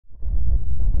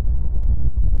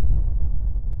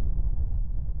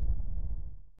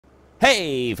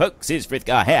Hey folks, it's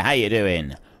Frithgar here, how you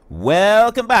doing?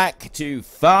 Welcome back to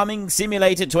Farming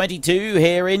Simulator 22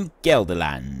 here in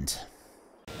Gelderland.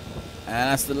 And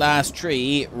that's the last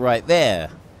tree right there.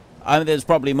 I mean, there's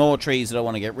probably more trees that I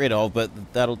want to get rid of,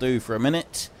 but that'll do for a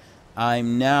minute.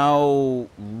 I'm now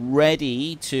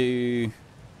ready to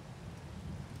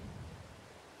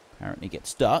apparently get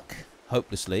stuck,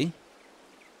 hopelessly.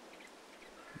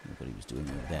 What he was doing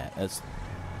over there. That's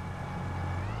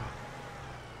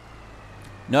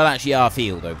not actually our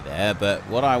field over there, but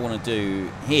what I want to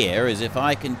do here is if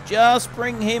I can just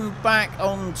bring him back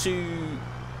onto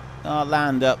our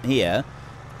land up here.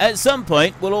 At some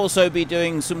point, we'll also be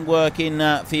doing some work in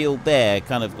that field there,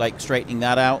 kind of like straightening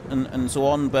that out and so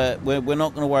on, but we're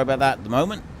not going to worry about that at the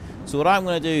moment. So what I'm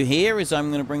going to do here is I'm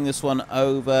going to bring this one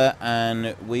over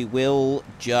and we will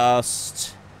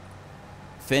just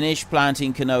finish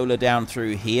planting canola down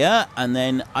through here, and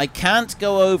then I can't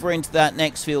go over into that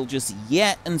next field just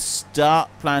yet and start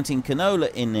planting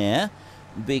canola in there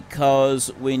because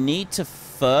we need to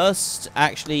first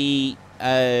actually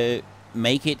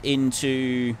make it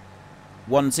into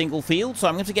one single field. So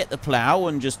I'm going to get the plow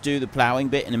and just do the plowing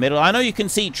bit in the middle. I know you can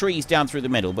see trees down through the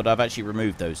middle, but I've actually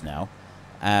removed those now.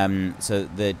 So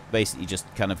they're basically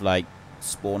just kind of like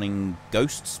spawning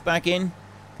ghosts back in.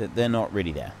 That they're not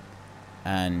really there.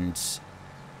 And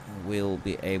we'll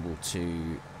be able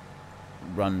to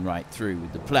run right through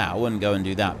with the plow and go and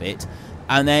do that bit.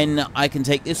 And then I can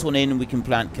take this one in and we can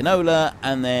plant canola,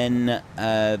 and then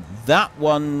that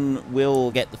one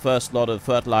will get the first lot of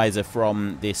fertilizer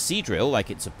from this seed drill like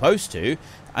it's supposed to.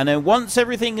 And then once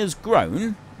everything has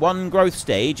grown, one growth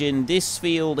stage in this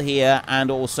field here and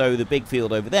also the big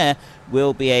field over there,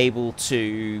 we'll be able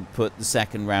to put the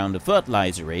second round of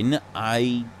fertilizer in.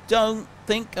 I don't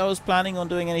think I was planning on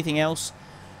doing anything else.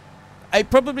 I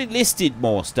probably listed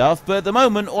more stuff, but at the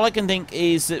moment all I can think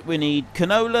is that we need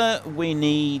canola, we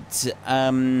need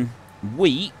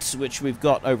wheat, which we've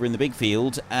got over in the big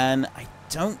field, and I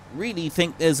don't really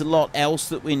think there's a lot else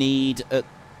that we need at,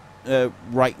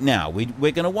 right now.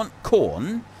 We're going to want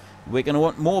corn, we're going to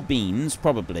want more beans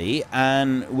probably,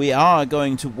 and we are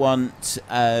going to want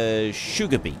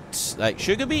sugar beet. Like,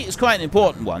 sugar beet is quite an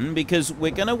important one because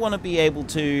we're going to want to be able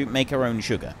to make our own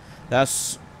sugar.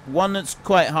 That's one that's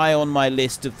quite high on my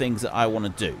list of things that I want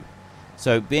to do.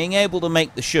 So being able to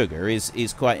make the sugar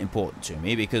is quite important to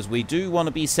me because we do want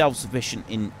to be self-sufficient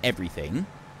in everything.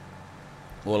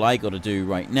 All I got to do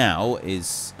right now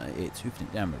is it's hoofing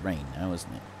it down the rain now,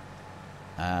 isn't it?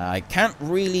 I can't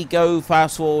really go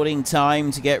fast-forwarding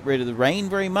time to get rid of the rain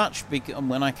very much because,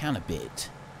 when I can a bit.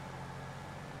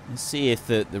 Let's see if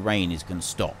the rain is going to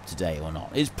stop today or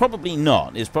not. It's probably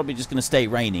not. It's probably just going to stay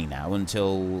raining now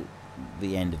until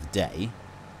the end of the day.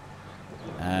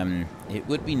 It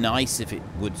would be nice if it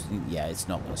would. Yeah, it's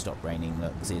not going to stop raining.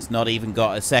 Look, see, it's not even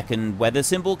got a second weather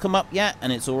symbol come up yet,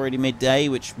 and it's already midday,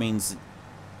 which means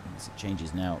it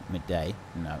changes now midday.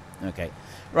 No, okay,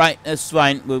 right, that's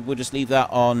fine. We'll just leave that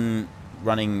on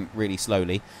running really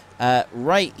slowly.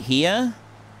 Right here,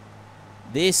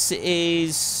 this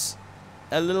is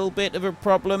a little bit of a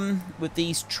problem with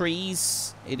these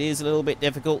trees. It is a little bit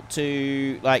difficult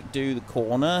to like do the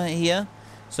corner here,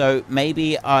 so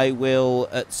maybe I will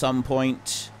at some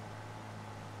point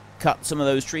cut some of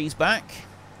those trees back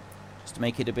just to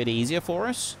make it a bit easier for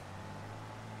us.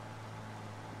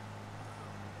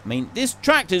 I mean, this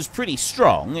tractor's pretty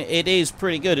strong. It is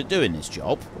pretty good at doing this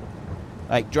job,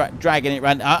 like dragging it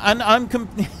around. And I'm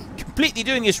completely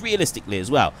doing this realistically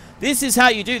as well. This is how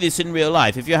you do this in real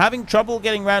life. If you're having trouble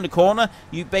getting around a corner,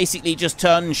 you basically just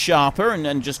turn sharper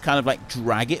and just kind of like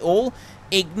drag it all.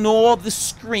 Ignore the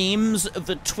screams of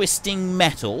the twisting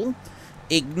metal.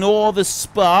 Ignore the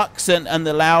sparks and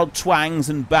the loud twangs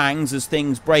and bangs as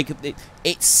things break.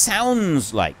 It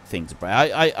sounds like things break.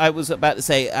 I was about to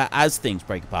say as things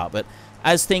break apart, but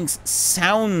as things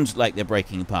sound like they're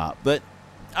breaking apart. But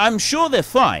I'm sure they're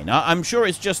fine. I'm sure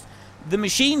it's just the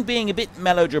machine being a bit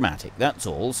melodramatic, that's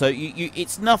all. So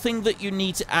it's nothing that you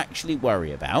need to actually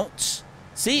worry about.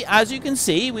 See, as you can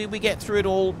see, we get through it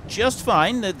all just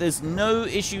fine. There's no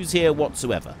issues here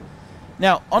whatsoever.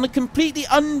 Now, on a completely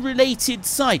unrelated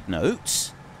side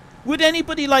note, would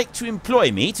anybody like to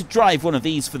employ me to drive one of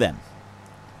these for them?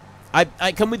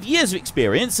 I come with years of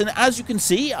experience, and as you can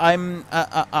see, I'm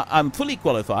fully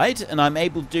qualified, and I'm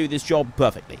able to do this job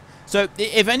perfectly. So,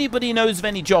 if anybody knows of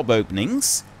any job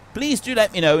openings, please do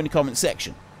let me know in the comment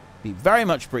section. Be very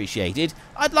much appreciated.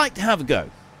 I'd like to have a go.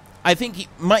 I think it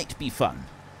might be fun.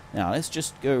 Now, let's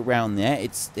just go around there.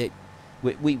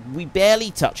 We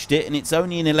barely touched it, and it's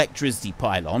only an electricity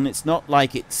pylon. It's not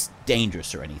like it's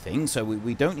dangerous or anything, so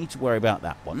we don't need to worry about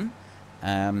that one.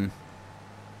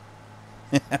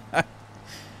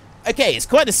 Okay, it's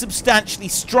quite a substantially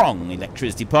strong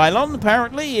electricity pylon.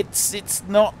 Apparently, it's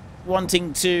not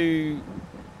wanting to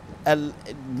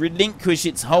relinquish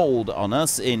its hold on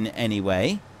us in any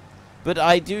way. But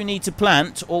I do need to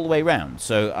plant all the way round,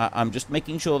 so I'm just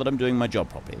making sure that I'm doing my job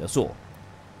properly. That's all.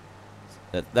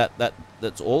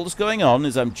 That's all that's going on,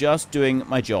 is I'm just doing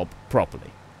my job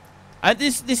properly. And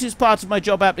this is part of my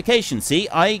job application. See,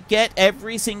 I get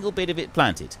every single bit of it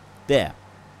planted. There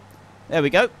we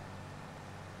go.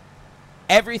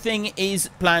 Everything is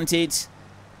planted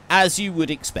as you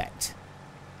would expect.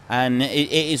 And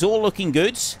it is all looking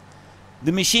good.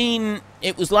 The machine,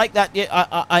 it was like that.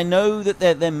 I know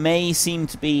that there may seem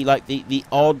to be like the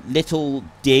odd little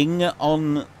ding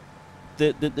on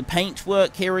the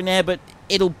paintwork here and there, but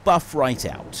it'll buff right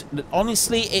out.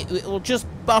 Honestly, it'll just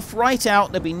buff right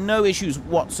out. There'll be no issues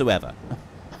whatsoever.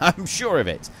 I'm sure of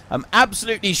it. I'm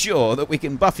absolutely sure that we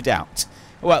can buff it out.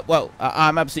 Well,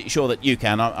 I'm absolutely sure that you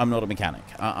can. I'm not a mechanic.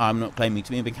 I'm not claiming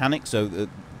to be a mechanic, so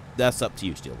that's up to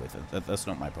you to deal with. That's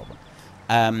not my problem.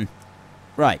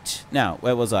 Right, now,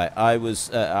 where was I?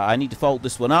 I need to fold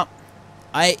this one up.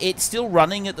 It's still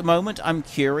running at the moment. I'm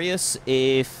curious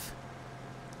if...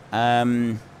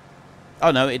 oh,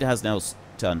 no, it has now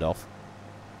turned off.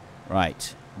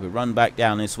 Right, we'll run back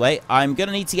down this way. I'm going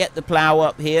to need to get the plough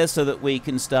up here so that we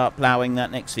can start ploughing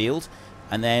that next field.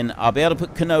 And then I'll be able to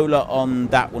put canola on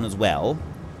that one as well.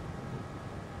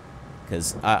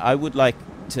 Because I would like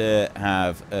to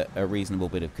have a reasonable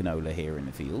bit of canola here in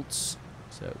the fields.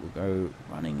 So we'll go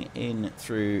running in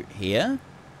through here.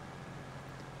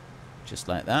 Just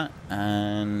like that.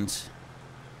 And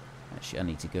actually I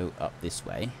need to go up this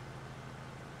way.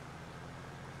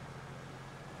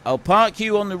 I'll park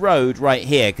you on the road right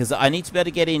here, because I need to be able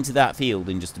to get into that field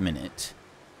in just a minute.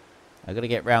 I've got to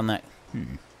get round that...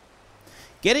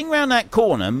 Getting round that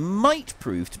corner might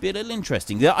prove to be a little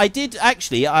interesting. I did,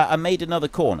 actually, I made another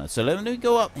corner. So let me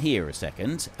go up here a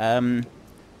second.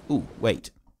 Ooh, wait.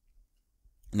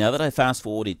 Now that I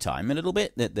fast-forwarded time a little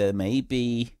bit, that there may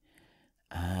be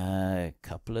a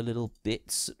couple of little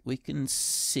bits that we can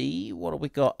see. What have we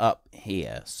got up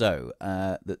here? So,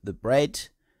 the bread...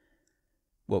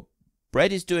 Well,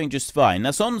 bread is doing just fine.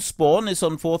 That's on spawn. It's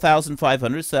on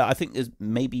 4,500. So I think there's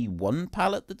maybe one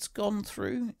pallet that's gone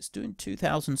through. It's doing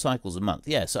 2,000 cycles a month.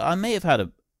 Yeah, so I may have had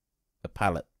a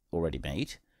pallet already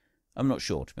made. I'm not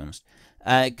sure, to be honest.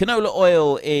 Canola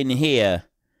oil in here.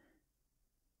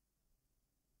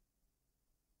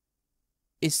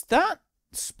 Is that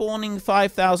spawning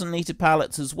 5,000 litre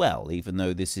pallets as well, even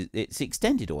though it's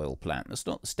extended oil plant? That's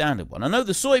not the standard one. I know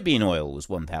the soybean oil was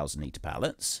 1,000 litre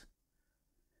pallets.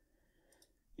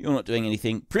 You're not doing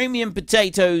anything. Premium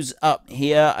potatoes up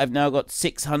here. I've now got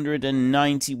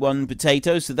 691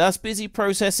 potatoes, so that's busy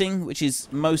processing, which is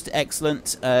most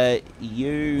excellent. Actually...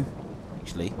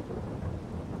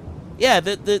 Yeah,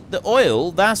 the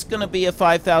oil, that's going to be a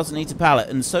 5,000 litre pallet,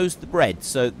 and so's the bread.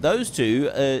 So those two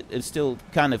are still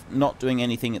kind of not doing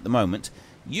anything at the moment.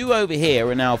 You over here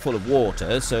are now full of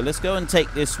water, so let's go and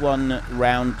take this one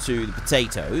round to the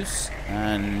potatoes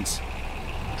and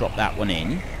drop that one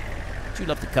in. I do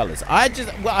love the colours. I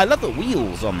love the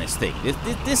wheels on this thing.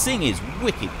 This thing is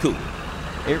wicked cool.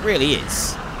 It really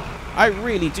is. I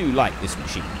really do like this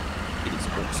machine. It is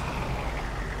awesome.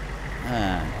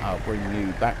 And I'll bring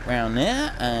you back round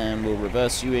there, and we'll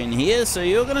reverse you in here. So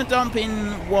you're going to dump in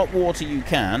what water you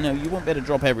can. No, you won't be able to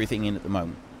drop everything in at the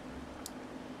moment.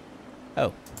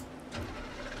 Oh.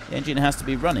 The engine has to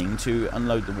be running to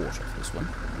unload the water for this one.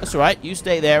 That's all right. You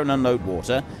stay there and unload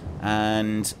water.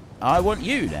 And I want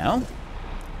you now.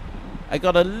 I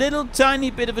got a little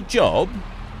tiny bit of a job.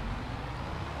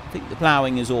 I think the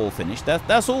ploughing is all finished.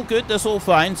 That's all good. That's all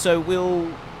fine. So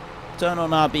we'll turn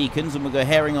on our beacons and we'll go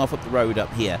herring off up the road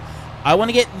up here. I want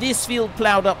to get this field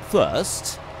ploughed up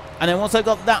first. And then once I've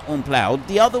got that one ploughed,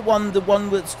 the other one, the one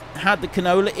that's had the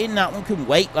canola in, that one can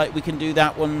wait. Like, we can do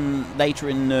that one later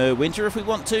in winter if we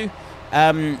want to.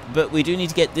 But we do need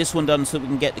to get this one done so we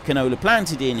can get the canola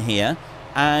planted in here.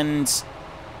 And...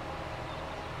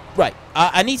 Right,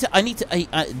 I need to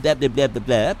blah, blah, blah,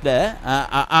 blah, blah.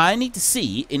 I need to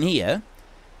see in here.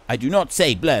 I do not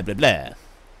say blah, blah, blah.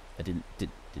 I didn't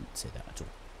say that at all.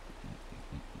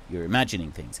 You're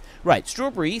imagining things. Right,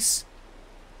 strawberries.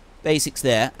 Basics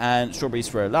there. And strawberries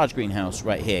for a large greenhouse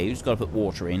right here. You just got to put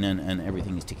water in and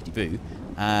everything is tickety-boo.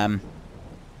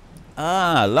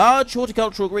 Large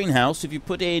horticultural greenhouse. If you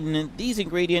put in these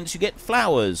ingredients, you get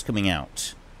flowers coming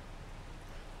out.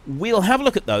 We'll have a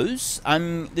look at those.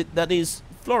 That is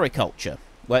floriculture.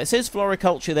 Well, it says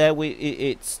floriculture there.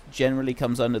 It generally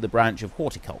comes under the branch of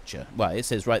horticulture. Well, it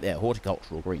says right there,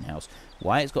 horticultural greenhouse.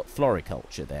 Why it's got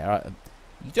floriculture there,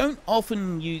 You don't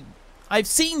often use... I've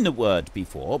seen the word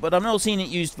before, but I've not seen it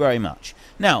used very much.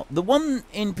 Now, the one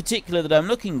in particular that I'm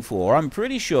looking for, I'm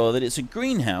pretty sure that it's a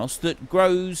greenhouse that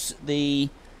grows the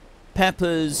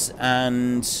peppers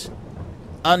and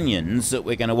onions that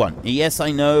we're going to want. Yes,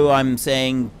 I know I'm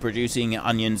saying producing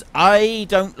onions. I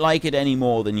don't like it any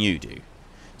more than you do.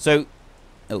 So,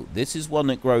 oh, this is one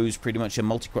that grows pretty much a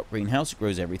multi-crop greenhouse. It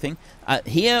grows everything.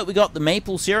 Here we got the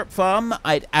maple syrup farm.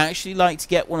 I'd actually like to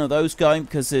get one of those going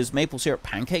because there's maple syrup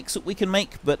pancakes that we can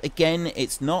make. But again,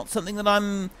 it's not something that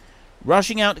I'm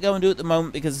rushing out to go and do at the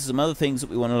moment because there's some other things that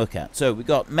we want to look at. So we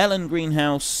got melon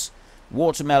greenhouse,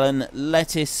 watermelon,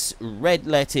 lettuce, red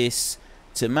lettuce,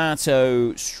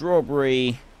 tomato,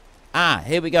 strawberry. Ah,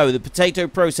 here we go. The potato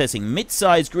processing.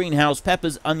 Mid-sized greenhouse,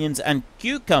 peppers, onions, and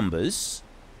cucumbers.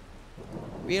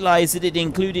 Realize that it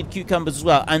included cucumbers as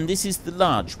well. And this is the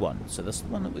large one. So that's the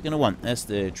one that we're going to want. That's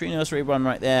the tree nursery one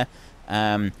right there.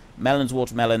 Melons,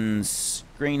 watermelons,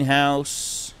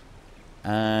 greenhouse.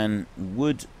 And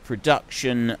wood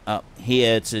production up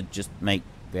here to just make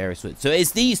various woods. So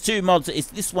it's these two mods. It's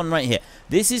this one right here.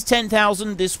 This is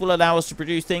 10,000. This will allow us to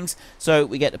produce things. So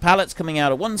we get the pallets coming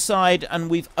out of one side, and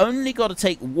we've only got to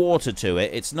take water to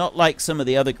it. It's not like some of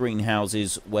the other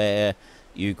greenhouses where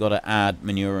you've got to add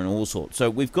manure and all sorts. So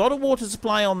we've got a water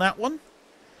supply on that one.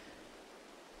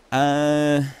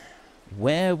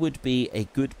 Where would be a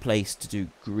good place to do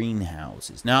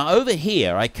greenhouses? Now, over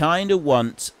here, I kind of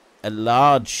want a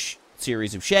large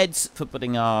series of sheds for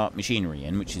putting our machinery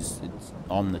in, which is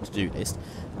on the to-do list.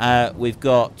 We've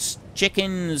got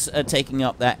chickens taking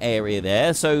up that area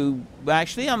there, so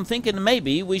actually I'm thinking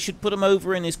maybe we should put them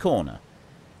over in this corner.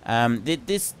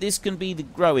 This can be the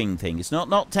growing thing. It's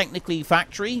not technically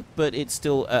factory, but it's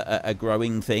still a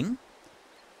growing thing.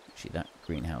 Actually, that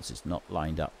greenhouse is not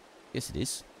lined up. Yes, it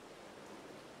is.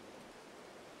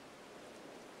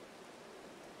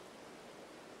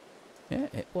 Yeah,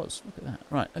 it was. Look at that.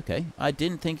 Right, okay. I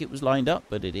didn't think it was lined up,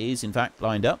 but it is, in fact,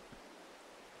 lined up.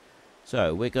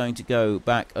 So, we're going to go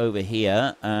back over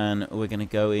here, and we're going to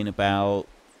go in about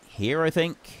here, I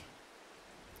think.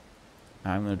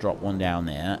 I'm going to drop one down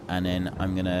there, and then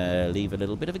I'm going to leave a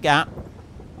little bit of a gap.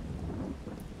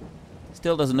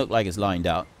 Still doesn't look like it's lined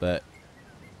up, but...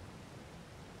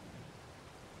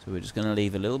 So we're just going to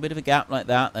leave a little bit of a gap like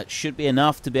that. That should be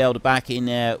enough to be able to back in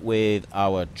there with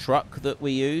our truck that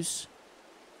we use.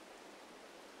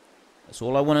 That's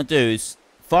all I want to do is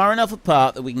far enough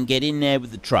apart that we can get in there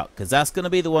with the truck, because that's going to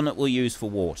be the one that we'll use for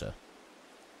water.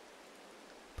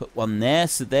 Put one there,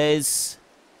 so there's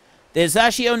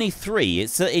actually only 3.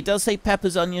 It does say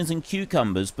peppers, onions, and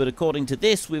cucumbers, but according to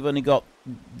this, we've only got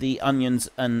the onions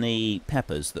and the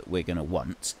peppers that we're going to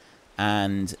want.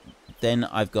 And then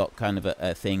I've got kind of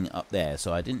a thing up there,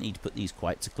 so I didn't need to put these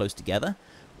quite so close together.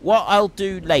 What I'll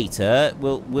do later,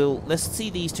 let's see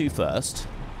these two first.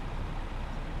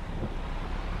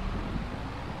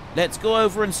 Let's go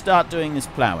over and start doing this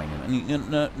ploughing.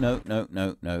 No, no,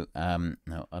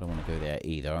 I don't want to go there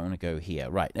either. I want to go here.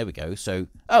 Right, there we go. So,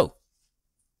 oh.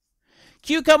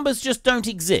 Cucumbers just don't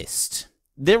exist.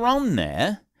 They're on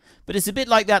there, but it's a bit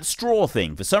like that straw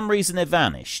thing. For some reason, they've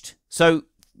vanished. So,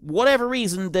 whatever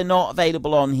reason, they're not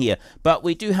available on here. But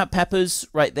we do have peppers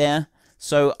right there.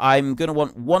 So, I'm going to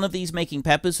want one of these making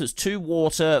peppers. There's 2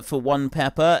 water for 1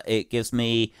 pepper. It gives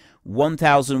me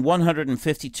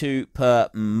 1,152 per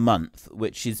month,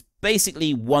 which is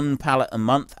basically 1 pallet a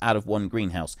month out of 1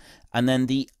 greenhouse. And then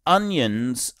the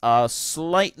onions are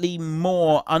slightly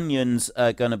more onions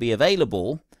are going to be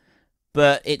available,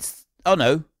 but it's, oh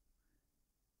no,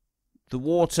 the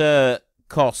water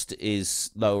cost is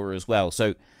lower as well.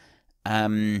 So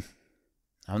I'm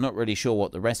not really sure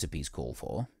what the recipes call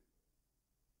for.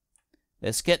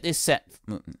 Let's get this set.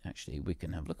 Actually, we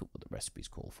can have a look at what the recipes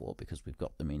call for because we've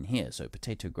got them in here. So,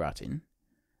 potato gratin.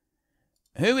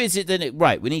 Who is it that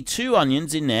right, we need 2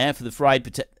 onions in there for the fried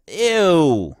potato.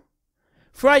 Ew!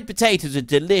 Fried potatoes are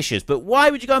delicious, but why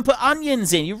would you go and put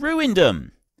onions in? You ruined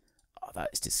them. Oh,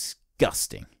 that is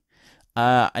disgusting.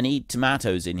 I need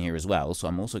tomatoes in here as well, so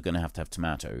I'm also going to have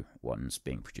tomato ones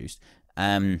being produced.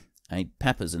 I need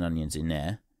peppers and onions in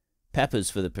there.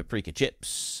 Peppers for the paprika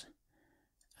chips.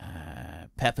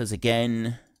 Peppers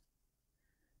again.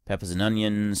 Peppers and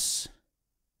onions.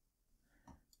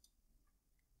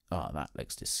 Oh, that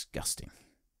looks disgusting.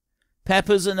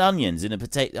 Peppers and onions in a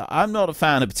potato. I'm not a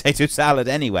fan of potato salad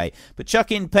anyway, but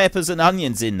chuck in peppers and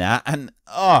onions in that, and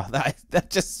oh, that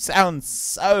just sounds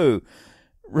so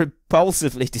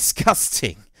repulsively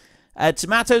disgusting.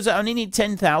 Tomatoes, I only need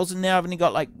 10,000 now. I've only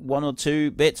got like 1 or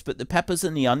 2 bits, but the peppers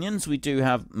and the onions, we do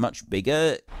have much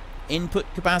bigger input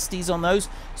capacities on those.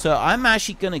 So I'm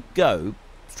actually going to go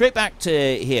straight back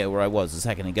to here where I was a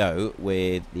second ago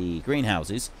with the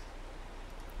greenhouses.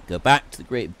 Go back to the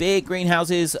great big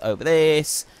greenhouses over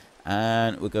this,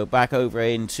 and we'll go back over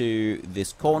into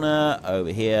this corner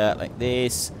over here like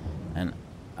this, and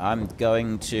I'm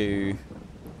going to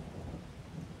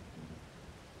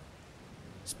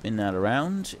spin that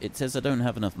around. It says I don't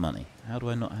have enough money. How do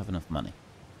I not have enough money?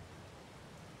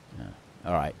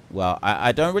 Alright, well,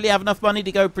 I don't really have enough money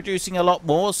to go producing a lot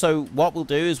more, so what we'll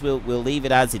do is we'll leave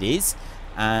it as it is.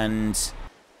 And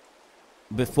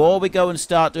before we go and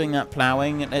start doing that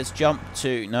ploughing, let's jump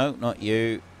to... No, not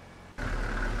you.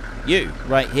 You,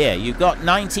 right here. You've got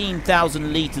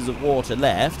 19,000 litres of water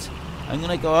left. I'm going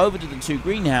to go over to the 2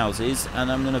 greenhouses,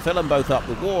 and I'm going to fill them both up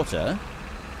with water.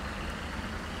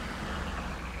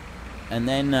 And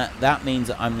then that means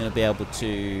that I'm going to be able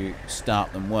to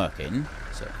start them working.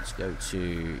 So let's go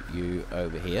to you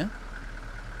over here.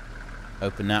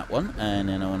 Open that one, and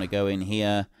then I want to go in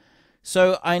here.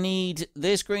 So I need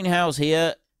this greenhouse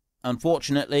here.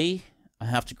 Unfortunately, I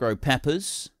have to grow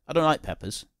peppers. I don't like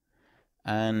peppers.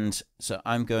 And so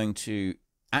I'm going to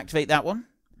activate that one.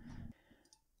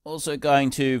 Also going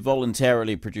to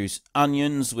voluntarily produce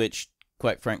onions, which,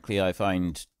 quite frankly, I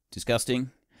find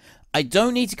disgusting. I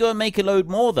don't need to go and make a load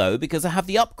more, though, because I have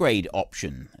the upgrade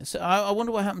option. So I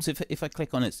wonder what happens if I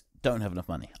click on it. Don't have enough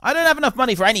money. I don't have enough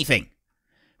money for anything.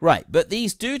 Right, but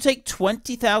these do take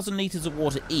 20,000 litres of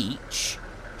water each,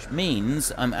 which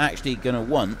means I'm actually going to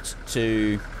want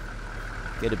to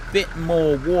get a bit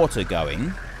more water going.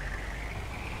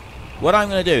 What I'm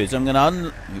going to do is I'm going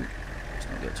to let's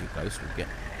not get too close. We'll get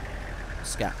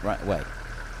scat right away.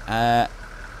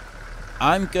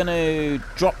 I'm going to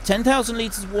drop 10,000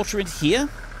 litres of water into here,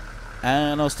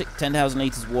 and I'll stick 10,000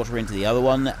 litres of water into the other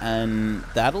one, and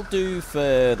that'll do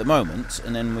for the moment,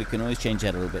 and then we can always change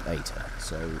that a little bit later.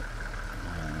 So,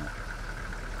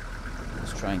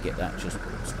 let's try and get that just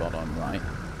spot on right.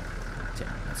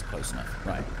 That's close enough.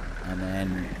 Right, and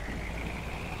then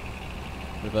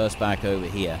reverse back over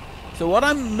here. So what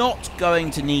I'm not going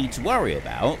to need to worry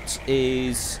about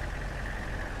is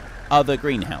other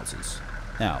greenhouses.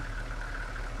 Now,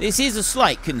 this is a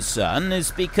slight concern, is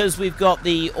because we've got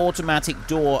the automatic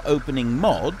door opening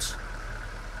mod.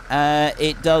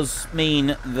 It does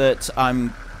mean that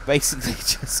I'm basically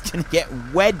just going to get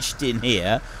wedged in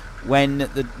here when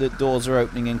the doors are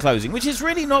opening and closing, which is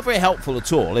really not very helpful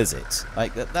at all, is it?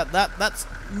 Like, that's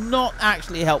not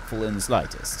actually helpful in the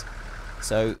slightest.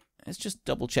 So let's just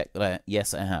double check that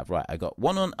yes, I have. Right, I got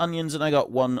one on onions and I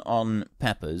got one on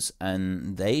peppers,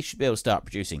 and they should be able to start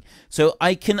producing. So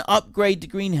I can upgrade the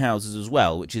greenhouses as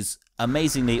well, which is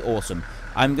amazingly awesome.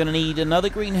 I'm going to need another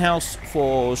greenhouse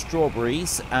for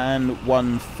strawberries and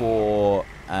one for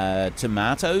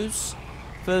tomatoes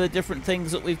for the different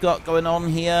things that we've got going on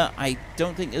here. I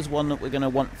don't think there's one that we're going to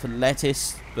want for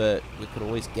lettuce, but we could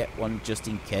always get one just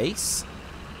in case.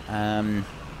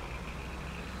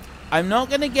 I'm not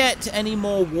going to get any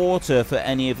more water for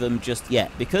any of them just yet.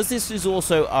 Because this is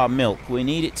also our milk, we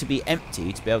need it to be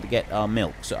empty to be able to get our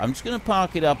milk. So I'm just going to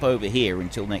park it up over here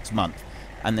until next month.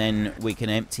 And then we can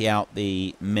empty out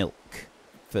the milk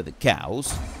for the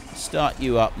cows. Start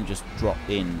you up and just drop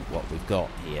in what we've got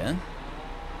here.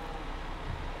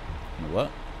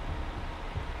 What?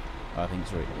 Oh, I think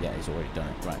it's already... Yeah, it's already done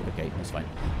it. Right, okay, that's fine.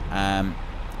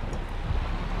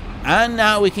 And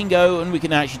now we can go and we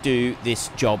can actually do this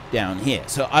job down here.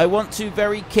 So I want to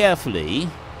very carefully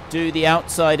do the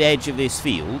outside edge of this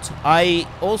field. I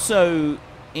also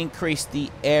increased the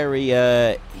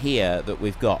area here that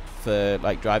we've got for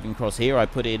like driving across here. I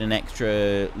put in an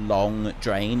extra long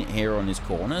drain here on this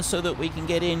corner so that we can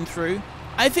get in through.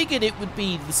 I figured it would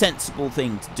be the sensible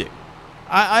thing to do.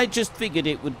 I just figured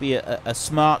it would be a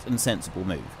smart and sensible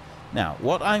move. Now,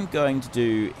 what I'm going to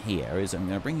do here is I'm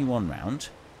going to bring you on round.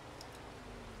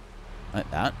 Like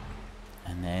that.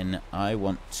 And then I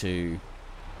want to...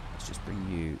 Let's just bring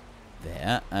you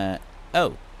there.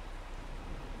 Oh.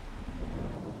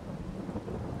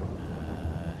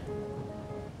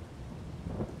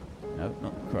 No,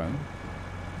 not the chrome.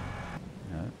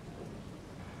 No.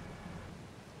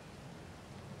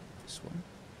 This one.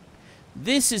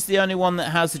 This is the only one that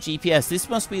has the GPS. This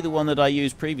must be the one that I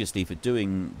used previously for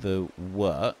doing the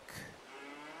work.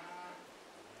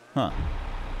 Huh.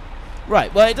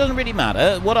 Right, well, it doesn't really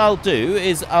matter. What I'll do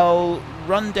is I'll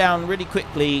run down really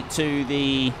quickly to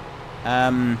the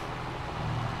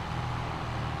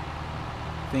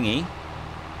thingy.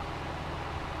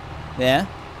 There.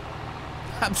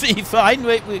 Absolutely fine.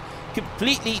 We're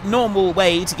completely normal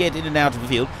way to get in and out of the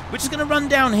field. We're just going to run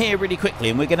down here really quickly,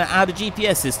 and we're going to add a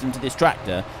GPS system to this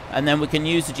tractor, and then we can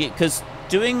use the because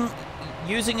doing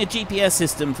using a GPS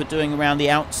system for doing around the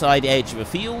outside edge of a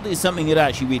field is something that I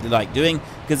actually really like doing,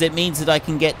 because it means that I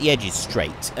can get the edges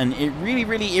straight, and it really,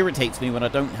 really irritates me when I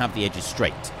don't have the edges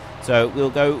straight. So we'll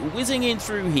go whizzing in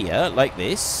through here like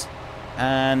this,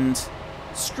 and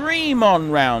stream on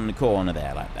round the corner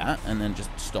there like that, and then just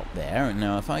stop there. And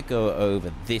now if I go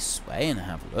over this way and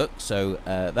have a look, so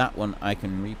that one I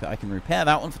can repair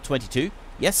that one for 22,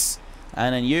 yes,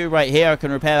 and then you right here I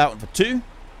can repair that one for 2.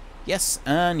 Yes,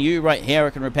 and you right here,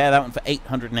 I can repair that one for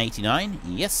 889.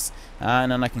 Yes,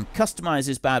 and then I can customize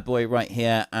this bad boy right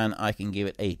here, and I can give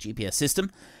it a GPS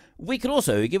system. We could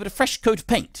also give it a fresh coat of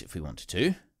paint if we wanted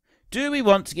to. Do we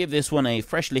want to give this one a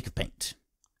fresh lick of paint?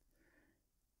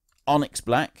 Onyx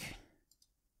black,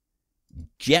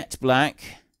 jet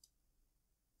black,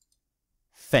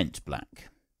 Fendt black.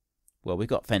 Well, we've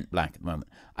got Fendt black at the moment.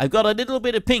 I've got a little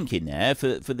bit of pink in there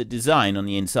for the design on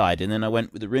the inside, and then I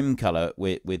went with the rim colour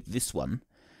with this one.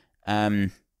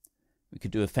 We could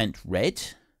do a Fendt red.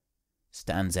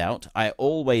 Stands out. I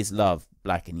always love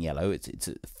black and yellow. It's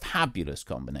a fabulous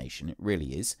combination. It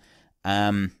really is.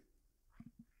 Could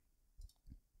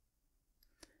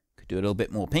do a little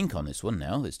bit more pink on this one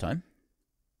now, this time.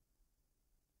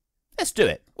 Let's do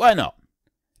it. Why not?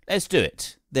 Let's do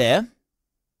it. There.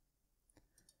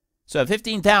 So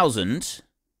 15,000.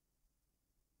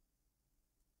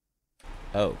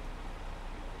 Oh.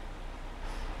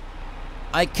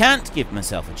 I can't give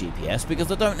myself a GPS because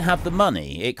I don't have the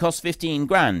money. It costs 15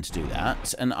 grand to do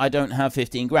that, and I don't have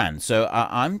 15 grand. So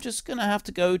I'm just going to have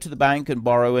to go to the bank and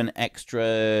borrow an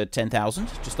extra 10,000,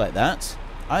 just like that.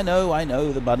 I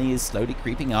know, the money is slowly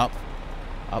creeping up.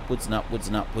 Upwards and upwards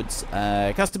and upwards.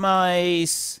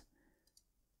 Customize.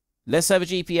 Let's have a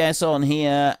GPS on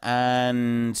here,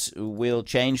 and we'll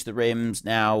change the rims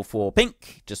now for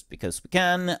pink, just because we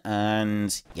can,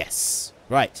 and yes.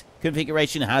 Right,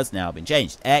 configuration has now been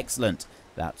changed. Excellent.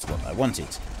 That's what I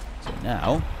wanted. So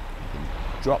now, we can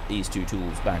drop these two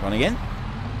tools back on again.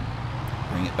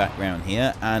 Bring it back round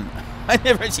here, and I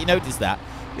never actually noticed that.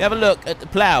 We have a look at the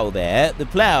plough there. The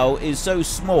plough is so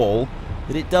small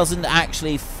that it doesn't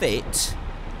actually fit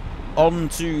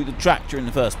onto the tractor in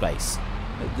the first place.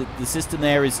 The system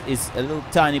there is a little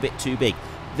tiny bit too big.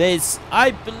 There's,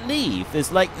 I believe,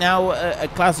 there's like now a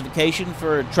classification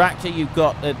for a tractor. You've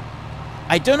got a,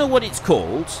 I don't know what it's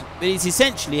called, but it's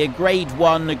essentially a grade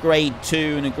 1, a grade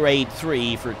 2, and a grade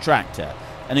 3 for a tractor.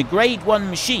 And a grade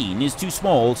 1 machine is too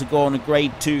small to go on a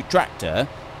grade 2 tractor,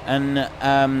 and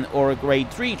or a grade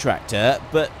 3 tractor.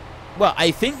 But, well, I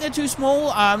think they're too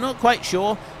small. I'm not quite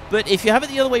sure. But if you have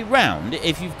it the other way round,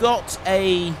 if you've got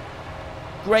a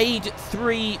grade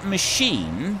 3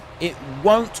 machine, it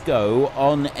won't go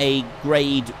on a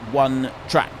grade 1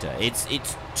 tractor. It's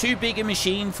too big a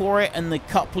machine for it, and the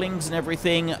couplings and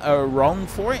everything are wrong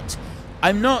for it.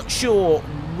 I'm not sure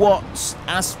what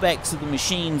aspects of the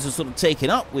machines are sort of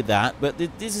taken up with that, but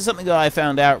this is something that I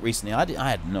found out recently. I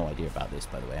had no idea about this,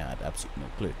 by the way. I had absolutely no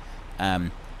clue.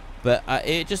 But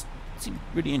it just seemed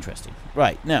really interesting.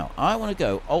 Right, now, I want to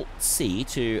go Alt-C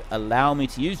to allow me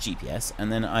to use GPS,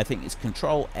 and then I think it's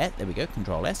Control-S. There we go,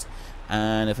 Control-S.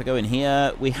 And if I go in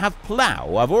here, we have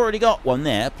Plough. I've already got one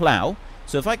there, Plough.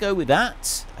 So if I go with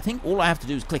that, I think all I have to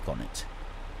do is click on it.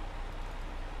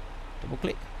 Double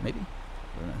click, maybe?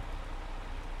 I don't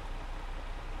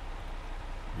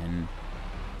know.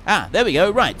 And there we go.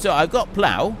 Right, so I've got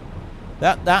Plough.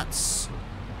 That's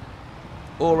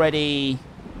already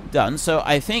done. So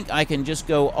I think I can just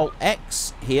go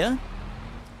Alt-X here.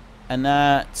 And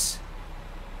that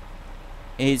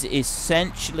is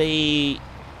essentially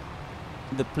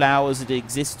the plough as it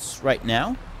exists right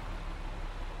now.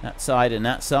 That side and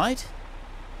that side.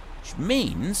 Which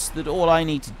means that all I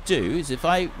need to do is if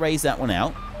I raise that one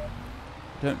out,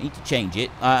 don't need to change it.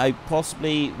 I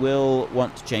possibly will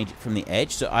want to change it from the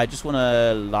edge. So I just want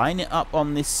to line it up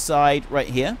on this side right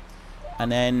here.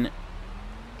 And then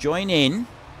join in.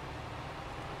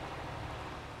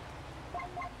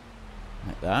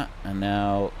 Like that. And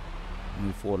now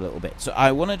move forward a little bit. So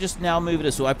I want to just now move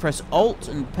it. So I press Alt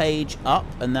and page up.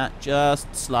 And that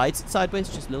just slides it sideways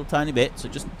just a little tiny bit. So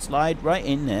just slide right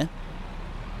in there.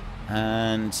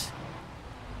 And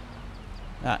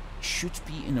that should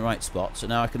be in the right spot. So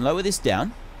now I can lower this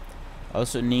down. I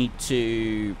also need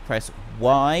to press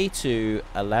Y to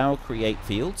allow create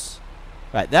fields.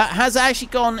 Right, that has actually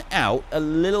gone out a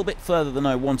little bit further than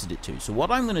I wanted it to. So what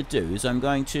I'm going to do is I'm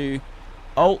going to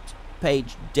Alt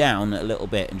page down a little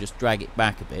bit and just drag it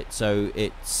back a bit. So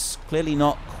it's clearly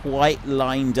not quite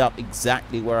lined up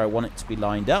exactly where I want it to be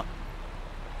lined up.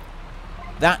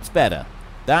 That's better.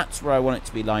 That's where I want it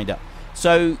to be lined up.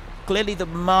 So clearly the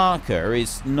marker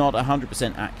is not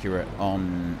 100% accurate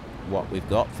on what we've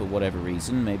got for whatever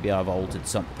reason. Maybe I've altered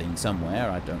something somewhere,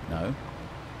 I don't know.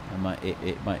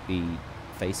 It might be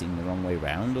facing the wrong way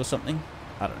round or something.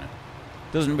 I don't know.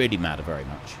 Doesn't really matter very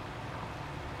much.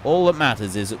 All that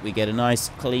matters is that we get a nice,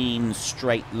 clean,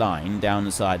 straight line down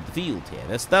the side of the field here.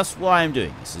 That's why I'm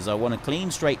doing this, is I want a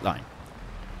clean, straight line.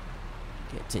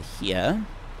 Get to here.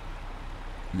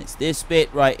 And it's this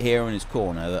bit right here in this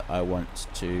corner that I want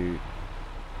to...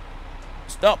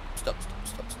 Stop.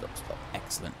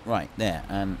 Excellent. Right, there.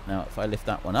 And now if I lift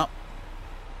that one up.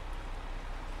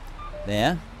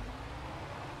 There.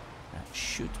 That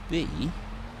should be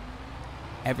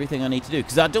everything I need to do.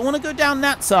 Because I don't want to go down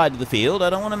that side of the field. I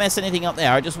don't want to mess anything up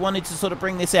there. I just wanted to sort of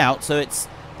bring this out so it's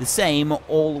the same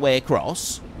all the way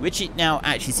across. Which it now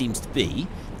actually seems to be.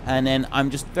 And then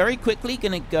I'm just very quickly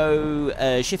going to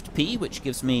go Shift P, which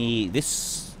gives me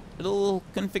this little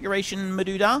configuration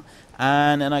madoodah.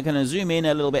 And then I'm going to zoom in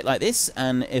a little bit like this.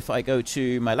 And if I go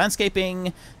to my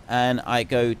landscaping and I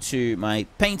go to my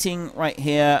painting right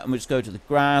here, and we'll just go to the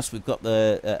grass. We've got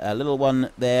the a little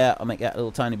one there. I'll make that a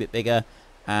little tiny bit bigger.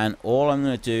 And all I'm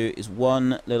going to do is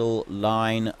one little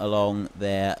line along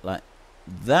there like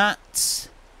that.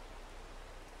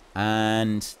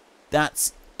 And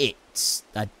that's it.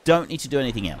 I don't need to do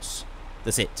anything else.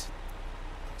 That's it.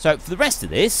 So for the rest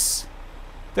of this,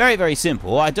 very, very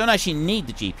simple. I don't actually need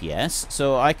the GPS,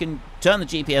 so I can turn the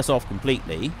GPS off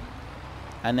completely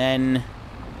and then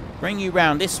bring you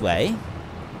round this way.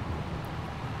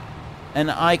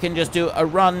 And I can just do a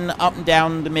run up and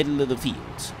down the middle of the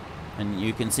field. And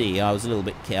you can see I was a little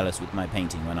bit careless with my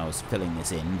painting when I was filling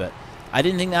this in, but I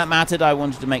didn't think that mattered. I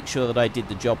wanted to make sure that I did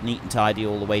the job neat and tidy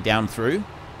all the way down through.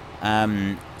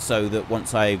 So that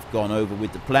once I've gone over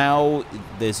with the plough,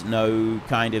 there's no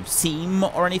kind of seam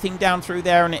or anything down through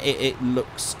there, and it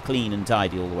looks clean and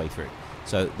tidy all the way through.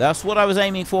 So that's what I was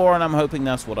aiming for, and I'm hoping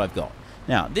that's what I've got.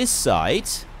 Now, this side,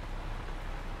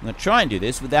 I'm going to try and do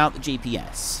this without the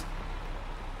GPS.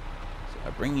 So I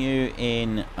bring you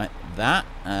in like that,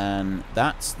 and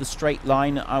that's the straight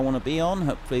line I want to be on.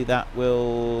 Hopefully that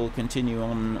will continue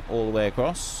on all the way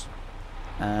across.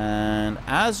 And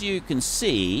as you can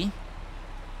see,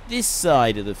 this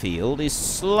side of the field is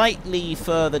slightly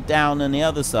further down than the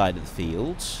other side of the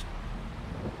field.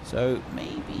 So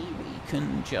maybe we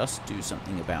can just do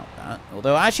something about that.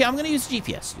 Although, actually, I'm going to use the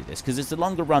GPS to do this because it's a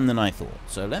longer run than I thought.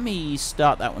 So let me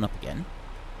start that one up again.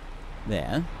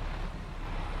 There.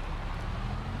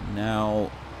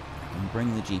 Now, I can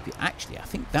bring the GPS. Actually, I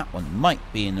think that one might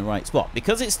be in the right spot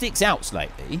because it sticks out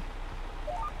slightly.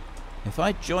 If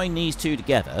I join these two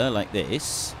together like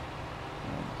this,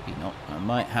 or maybe not,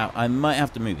 I might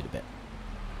have to move it a bit.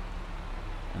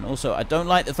 And also, I don't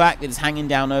like the fact that it's hanging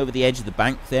down over the edge of the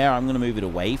bank there. I'm going to move it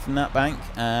away from that bank.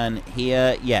 And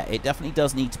here, yeah, it definitely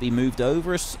does need to be moved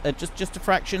over just a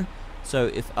fraction. So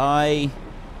if I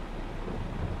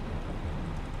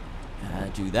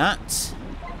do that,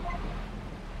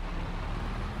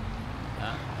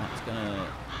 that's going to...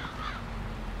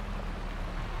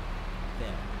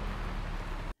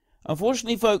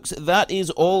 Unfortunately, folks, that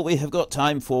is all we have got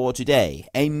time for today.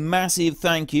 A massive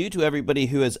thank you to everybody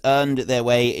who has earned their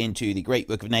way into the Great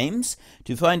Book of Names.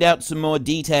 To find out some more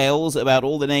details about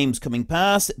all the names coming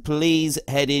past, please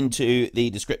head into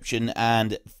the description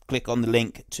and click on the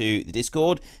link to the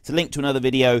Discord. It's a link to another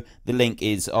video. The link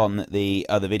is on the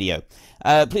other video.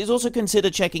 Please also consider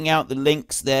checking out the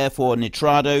links there for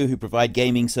Nitrado, who provide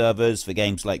gaming servers for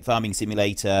games like Farming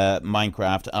Simulator,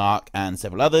 Minecraft, Ark, and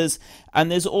several others. And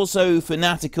there's also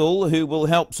Fanatical, who will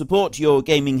help support your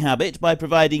gaming habit by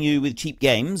providing you with cheap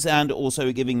games and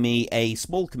also giving me a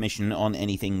small commission on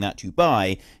anything that you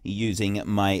buy using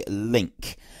my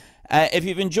link. If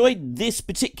you've enjoyed this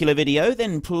particular video,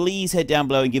 then please head down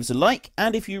below and give us a like.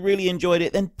 And if you really enjoyed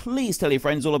it, then please tell your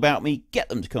friends all about me. Get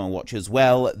them to come and watch as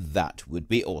well. That would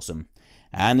be awesome.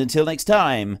 And until next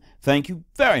time, thank you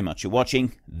very much for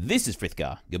watching. This is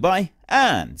Frithgar. Goodbye,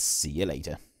 and see you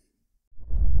later.